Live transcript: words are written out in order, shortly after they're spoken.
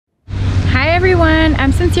everyone,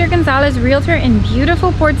 I'm Sonsire Gonzalez, Realtor in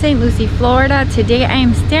beautiful Port Saint Lucie, Florida. Today I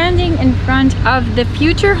am standing in front of the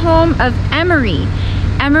future home of Emery.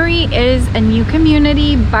 Emery is a new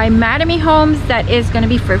community by Manderlie Homes that is going to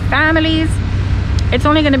be for families. It's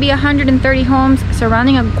only going to be 130 homes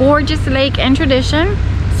surrounding a gorgeous lake and tradition,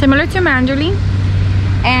 similar to Manderlie.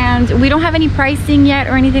 And we don't have any pricing yet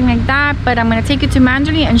or anything like that, but I'm going to take you to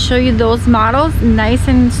Manderlie and show you those models nice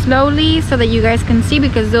and slowly so that you guys can see,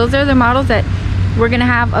 because those are the models that we're going to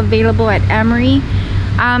have available at Emery.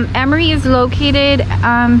 Emery is located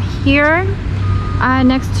here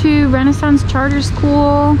next to Renaissance Charter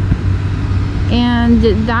School, and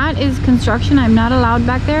that is construction. I'm not allowed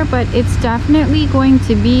back there, but it's definitely going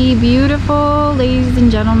to be beautiful, ladies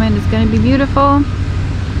and gentlemen. It's going to be beautiful.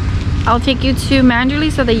 I'll take you to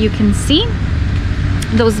Manderlie so that you can see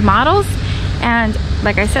those models. And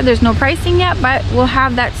like I said, there's no pricing yet, but we'll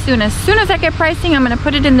have that soon. As soon as I get pricing, I'm going to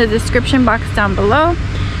put it in the description box down below.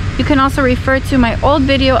 You can also refer to my old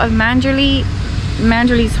video of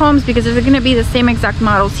Manderlie's homes, because there's going to be the same exact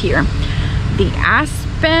models here. The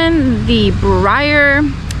Aspen, the Briar,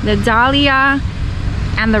 the Dahlia,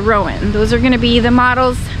 and the Rowan. Those are going to be the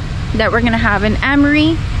models that we're going to have in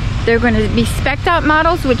Emery. They're going to be spec'd out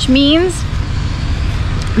models, which means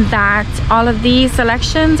that all of these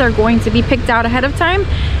selections are going to be picked out ahead of time,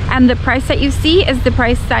 and the price that you see is the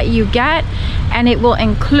price that you get, and it will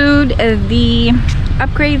include the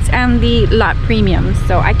upgrades and the lot premiums.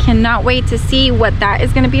 So I cannot wait to see what that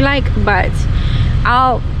is going to be like, but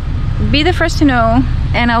I'll be the first to know,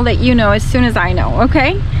 and I'll let you know as soon as I know.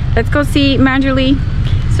 Okay, let's go see Manderlie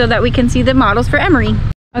so that we can see the models for Emery.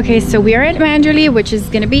 Okay, so we are at Manderlie, which is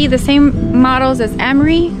going to be the same models as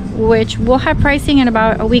Emery, which will have pricing in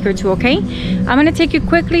about a week or two. Okay, I'm going to take you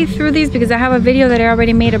quickly through these because I have a video that I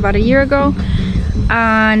already made about a year ago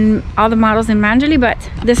on all the models in Manderlie, but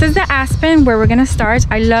this is the Aspen where we're going to start.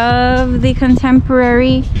 I love the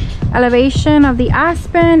contemporary elevation of the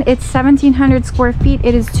Aspen. It's 1,700 square feet.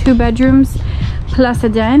 It is 2 bedrooms plus a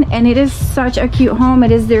den, and it is such a cute home.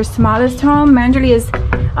 It is their smallest home. Manderlie is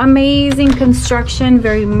amazing construction,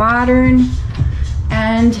 very modern.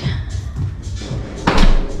 And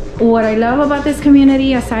what I love about this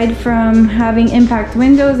community, aside from having impact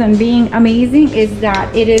windows and being amazing, is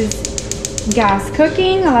that it is gas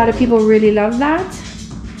cooking. A lot of people really love that.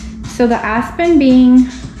 So the Aspen, being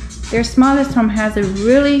their smallest home, has a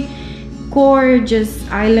really gorgeous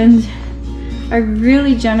island, a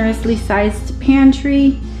really generously sized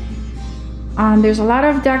pantry. There's a lot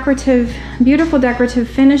of decorative, beautiful decorative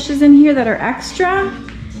finishes in here that are extra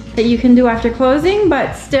that you can do after closing,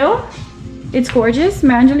 but still, it's gorgeous.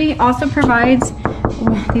 Manderlie also provides,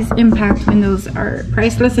 these impact windows are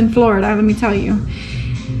priceless in Florida, let me tell you.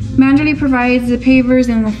 Manderlie provides the pavers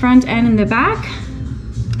in the front and in the back.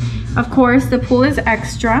 Of course, the pool is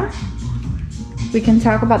extra. We can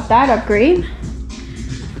talk about that upgrade.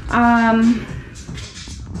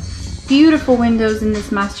 Beautiful windows in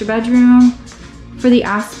this master bedroom. For the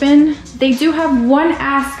Aspen, they do have one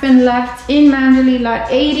Aspen left in Manderlie,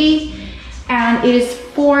 lot 80, and it is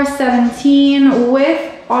 $417 with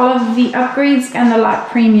all of the upgrades and the lot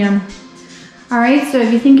premium. All right, so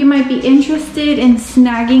if you think you might be interested in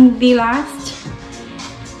snagging the last,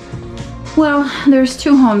 well, there's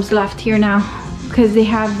 2 homes left here now because they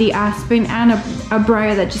have the Aspen and a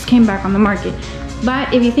Briar that just came back on the market.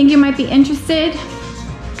 But if you think you might be interested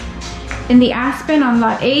in the Aspen on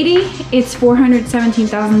lot 80, it's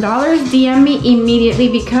 $417,000. DM me immediately,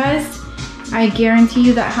 because I guarantee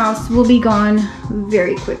you that house will be gone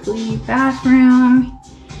very quickly. Bathroom,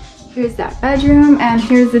 here's that bedroom, and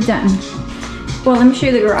here's the den. Well, let me show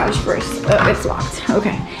you the garage first. Oh, it's locked.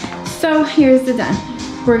 Okay, so here's the den.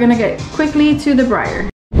 We're gonna get quickly to the Briar.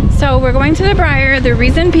 So we're going to the Briar. The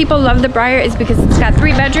reason people love the Briar is because it's got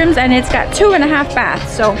 3 bedrooms and it's got 2.5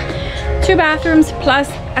 baths. So 2 bathrooms plus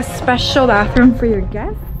a special bathroom for your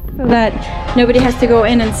guests, so that nobody has to go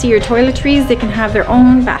in and see your toiletries. They can have their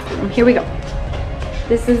own bathroom. Here we go.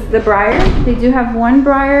 This is the Briar. They do have 1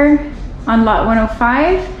 Briar on lot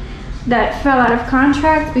 105 that fell out of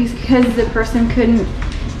contract because the person couldn't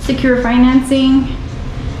secure financing.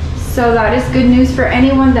 So that is good news for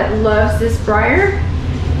anyone that loves this Briar.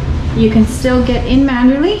 You can still get in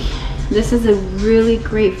Manderlie. This is a really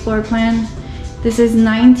great floor plan. This is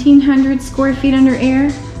 1,900 square feet under air.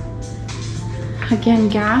 Again,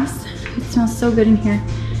 gas. It smells so good in here.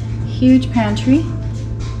 Huge pantry.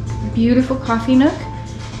 Beautiful coffee nook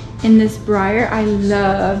in this Briar. I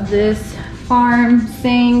love this farm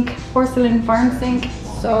sink, porcelain farm sink.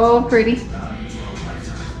 So pretty.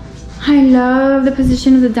 I love the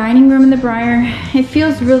position of the dining room in the Briar. It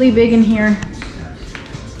feels really big in here.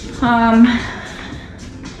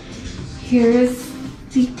 Here's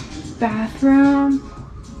the bathroom,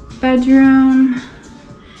 bedroom.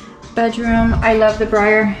 I love the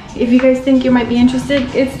Briar. If you guys think you might be interested,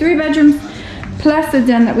 it's 3 bedrooms plus a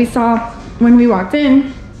den that we saw when we walked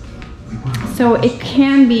in. So it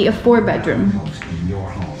can be a 4 bedroom.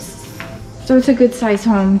 So it's a good size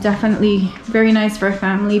home, definitely very nice for a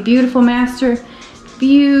family. Beautiful master,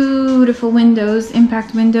 beautiful windows,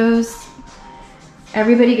 impact windows.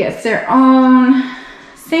 Everybody gets their own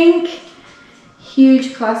sink,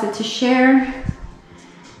 huge closet to share,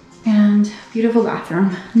 and beautiful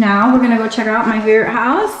bathroom. Now we're gonna go check out my favorite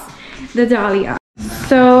house, the Dahlia.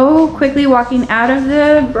 So quickly walking out of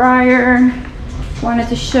the Briar, wanted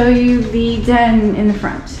to show you the den in the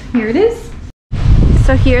front. Here it is.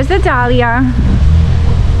 So here's the Dahlia.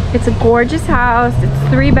 It's a gorgeous house. It's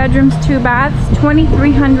 3 bedrooms, 2 baths,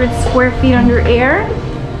 2,300 square feet under air.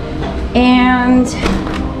 And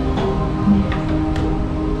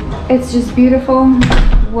it's just beautiful.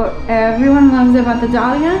 What everyone loves about the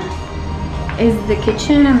Dahlia is the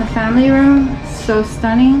kitchen and the family room. So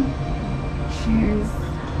stunning. Here's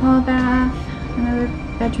hall bath, another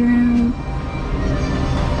bedroom.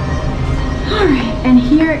 All right, and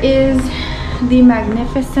here is the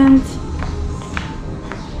magnificent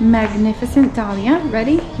Dahlia.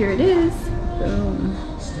 Ready? Here it is. Boom.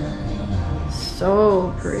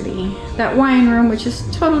 So pretty. That wine room, which is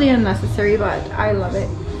totally unnecessary, but I love it.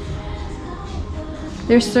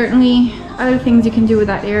 There's certainly other things you can do with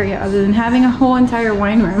that area other than having a whole entire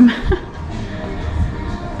wine room.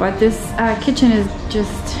 But this kitchen is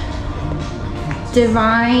just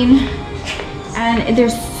divine, and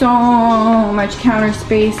there's so much counter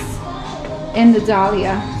space in the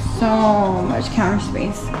Dahlia. So much counter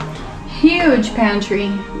space. Huge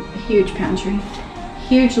pantry, huge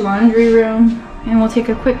laundry room. And we'll take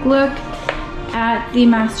a quick look at the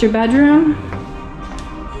master bedroom.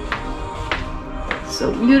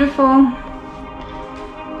 So beautiful.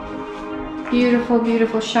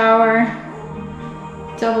 Beautiful shower.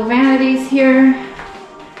 Double vanities here.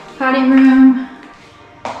 Potty room.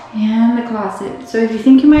 And the closet. So if you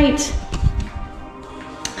think you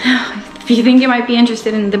might be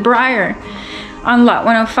interested in the Briar on lot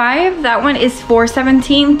 105, that one is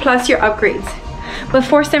 $417 plus your upgrades. But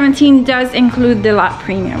 $417 does include the lot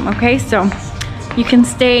premium, okay? So you can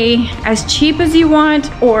stay as cheap as you want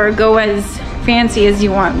or go as fancy as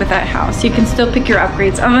you want with that house. You can still pick your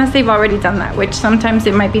upgrades unless they've already done that, which sometimes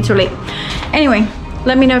it might be too late. Anyway,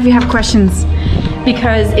 let me know if you have questions,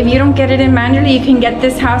 because if you don't get it in Manderlie, you can get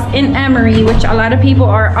this house in Emery, which a lot of people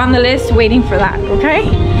are on the list waiting for that,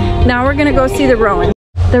 okay? Now we're gonna go see the Rowan.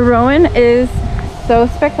 The Rowan is so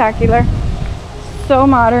spectacular, so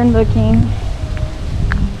modern looking,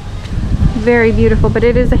 very beautiful, but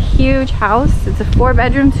it is a huge house. It's a 4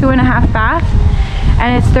 bedroom, 2.5 bath,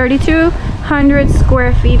 and it's 3,200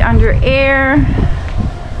 square feet under air.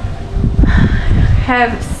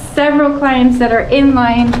 Have several clients that are in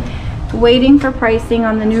line waiting for pricing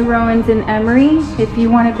on the new Rowans in Emery. If you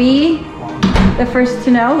want to be the first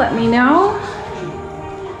to know, let me know.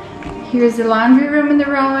 Here's the laundry room in the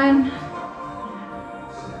Rowan.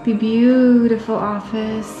 The beautiful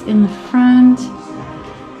office in the front.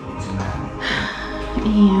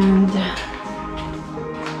 And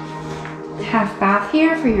half bath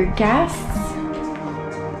here for your guests.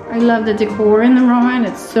 I love the decor in the Rowan.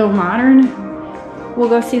 It's so modern. We'll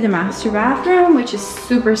go see the master bathroom, which is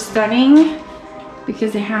super stunning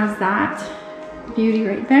because it has that beauty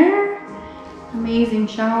right there. Amazing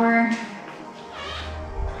shower.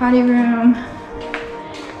 Potty room.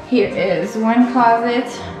 Here is one closet,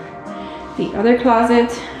 the other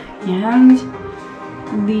closet, and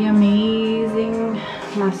the amazing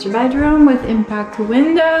master bedroom with impact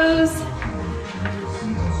windows.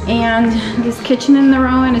 And this kitchen in the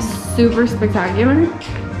Rowan is super spectacular.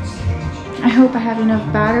 I hope I have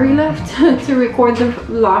enough battery left to record the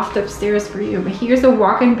loft upstairs for you. But here's a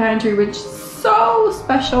walk-in pantry, which is so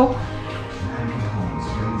special.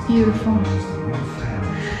 Beautiful.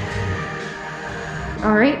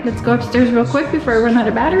 All right, let's go upstairs real quick before I run out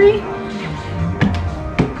of battery.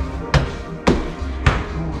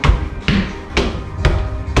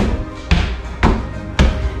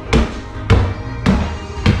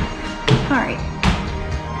 All right,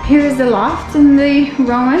 here's the loft in the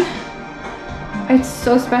Rowan. It's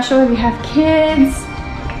so special if you have kids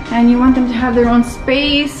and you want them to have their own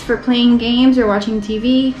space for playing games or watching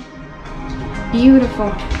TV. Beautiful.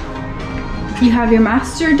 You have your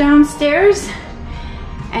master downstairs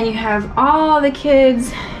and you have all the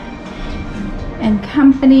kids and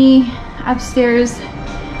company upstairs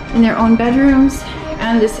in their own bedrooms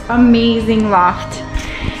and this amazing loft.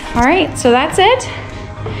 All right, so that's it.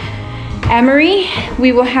 Emery,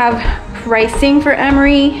 we will have pricing for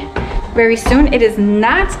Emery very soon. It is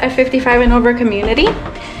not a 55 and over community.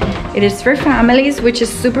 It is for families, which is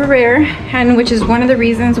super rare, and which is one of the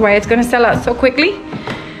reasons why it's gonna sell out so quickly.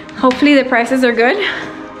 Hopefully the prices are good,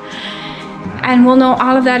 and we'll know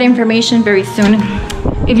all of that information very soon.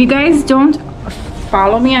 If you guys don't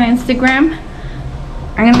follow me on Instagram,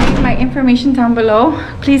 I'm gonna leave my information down below.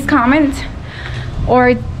 Please comment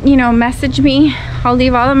or, you know, message me. I'll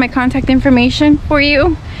leave all of my contact information for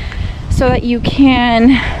you so that you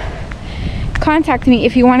can contact me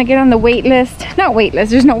if you want to get on the wait list. Not wait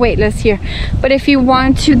list, there's no wait list here, but if you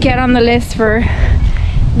want to get on the list for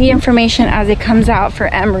the information as it comes out for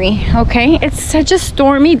Emery. Okay, it's such a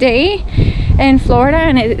stormy day in Florida,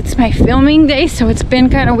 and it's my filming day, so it's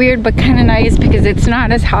been kind of weird but kind of nice because it's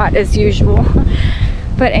not as hot as usual.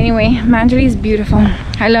 But anyway, Manderlie is beautiful.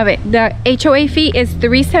 I love it. The HOA fee is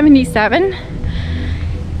 $377,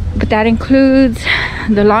 but that includes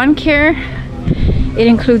the lawn care. It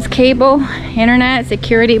includes cable, internet,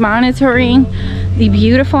 security monitoring, the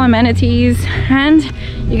beautiful amenities, and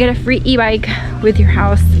you get a free e-bike with your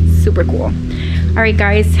house. Super cool. All right,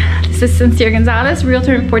 guys, this is Sonsire Gonzalez,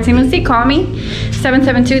 Realtor in Port Saint Lucie. Call me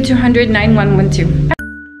 772-200-9112.